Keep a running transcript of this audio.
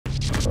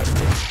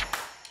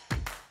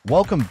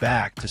Welcome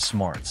back to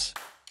SMARTS,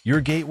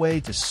 your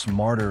gateway to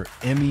smarter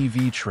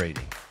MEV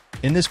trading.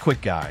 In this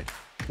quick guide,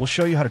 we'll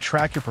show you how to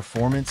track your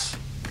performance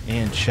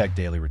and check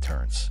daily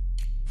returns.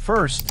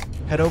 First,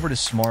 head over to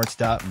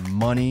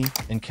smarts.money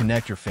and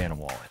connect your Phantom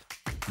wallet.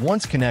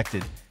 Once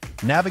connected,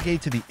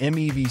 navigate to the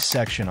MEV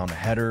section on the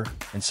header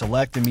and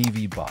select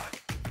MEV Bot.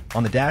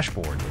 On the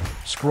dashboard,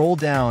 scroll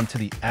down to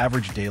the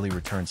Average Daily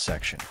Return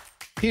section.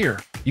 Here,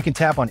 you can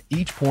tap on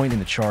each point in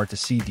the chart to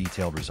see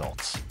detailed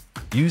results.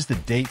 Use the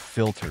date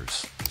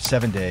filters,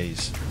 7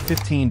 days,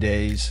 15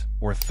 days,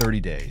 or 30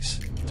 days,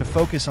 to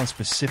focus on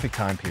specific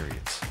time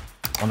periods.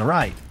 On the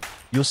right,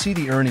 you'll see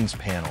the earnings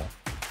panel,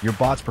 your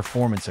bot's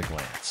performance at a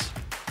glance.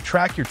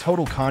 Track your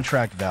total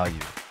contract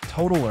value,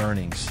 total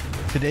earnings,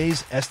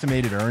 today's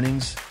estimated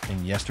earnings,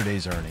 and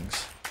yesterday's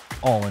earnings,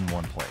 all in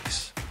one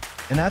place.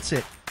 And that's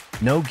it.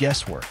 No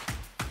guesswork.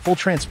 Full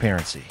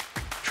transparency.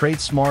 Trade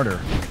smarter,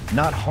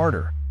 not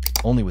harder,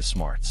 only with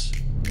SMARTS.